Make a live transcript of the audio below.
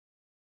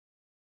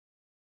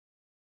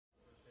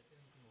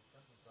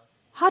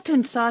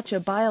Jatun Sacha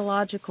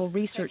Biological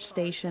Research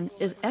Station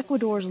is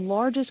Ecuador's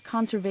largest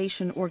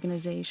conservation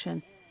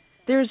organization.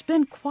 There has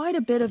been quite a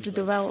bit of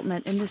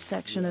development in this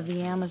section of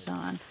the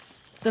Amazon.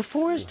 The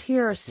forests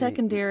here are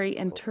secondary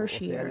and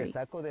tertiary.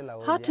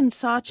 Jatun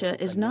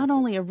Sacha is not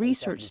only a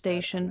research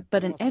station,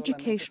 but an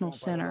educational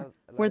center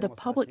where the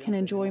public can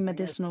enjoy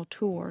medicinal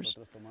tours.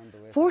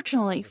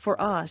 Fortunately for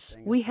us,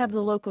 we have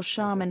the local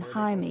shaman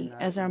Jaime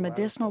as our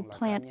medicinal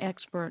plant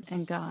expert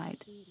and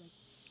guide.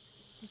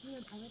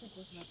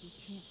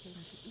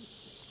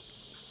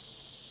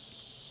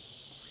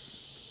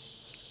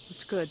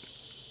 It's good.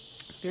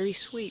 Very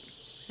sweet.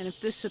 And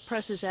if this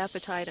suppresses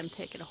appetite, I'm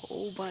taking a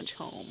whole bunch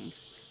home.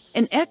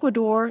 In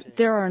Ecuador,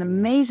 there are an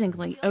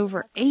amazingly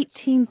over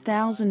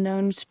 18,000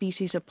 known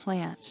species of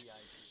plants.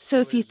 So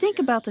if you think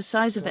about the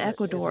size of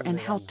Ecuador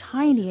and how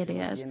tiny it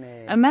is,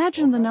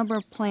 imagine the number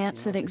of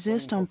plants that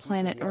exist on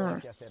planet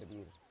Earth.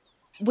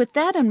 With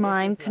that in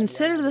mind,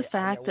 consider the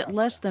fact that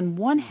less than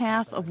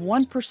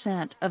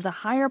 0.5% of the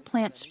higher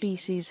plant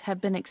species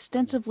have been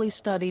extensively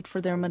studied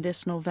for their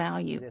medicinal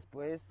value.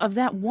 Of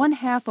that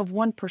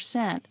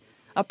 0.5%,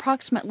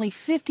 approximately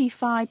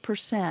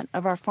 55%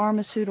 of our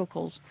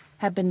pharmaceuticals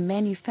have been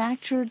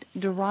manufactured,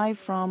 derived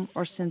from,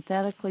 or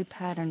synthetically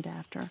patterned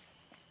after.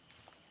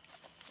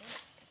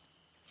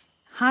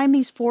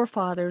 Jaime's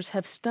forefathers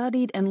have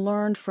studied and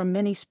learned from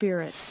many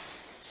spirits.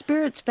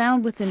 Spirits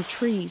found within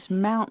trees,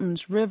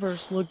 mountains,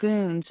 rivers,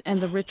 lagoons,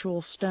 and the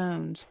ritual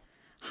stones.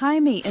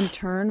 Jaime, in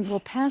turn, will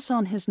pass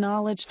on his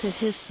knowledge to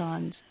his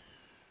sons.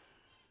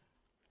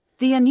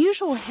 The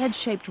unusual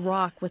head-shaped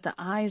rock with the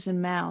eyes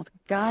and mouth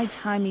guides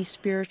Jaime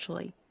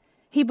spiritually.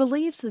 He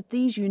believes that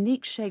these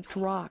unique-shaped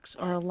rocks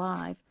are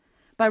alive.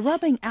 By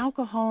rubbing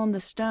alcohol on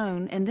the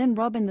stone and then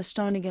rubbing the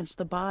stone against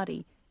the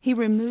body, he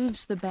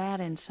removes the bad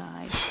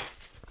inside.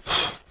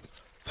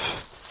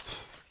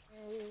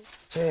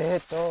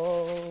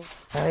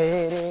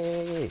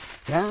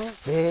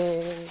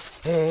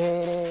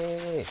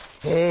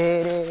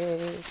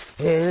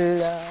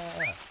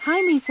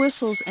 Jaime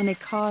whistles an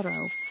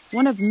icaro,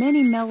 one of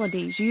many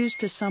melodies used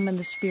to summon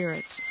the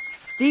spirits.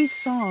 These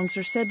songs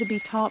are said to be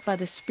taught by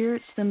the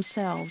spirits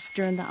themselves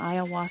during the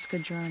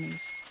ayahuasca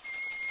journeys.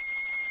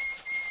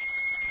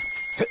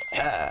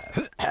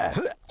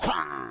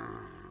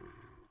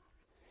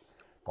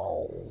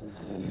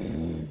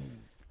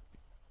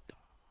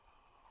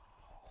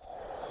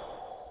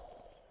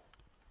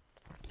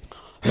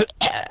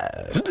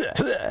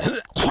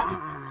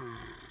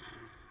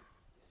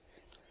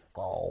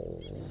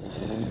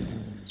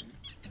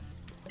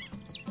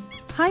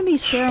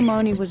 Jaime's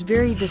ceremony was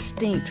very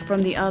distinct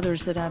from the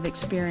others that I've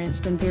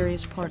experienced in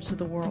various parts of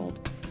the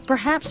world.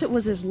 Perhaps it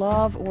was his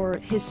love or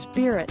his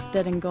spirit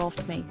that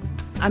engulfed me.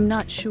 I'm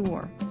not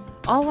sure.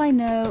 All I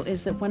know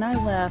is that when I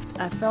left,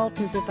 I felt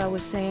as if I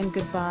was saying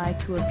goodbye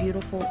to a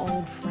beautiful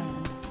old friend.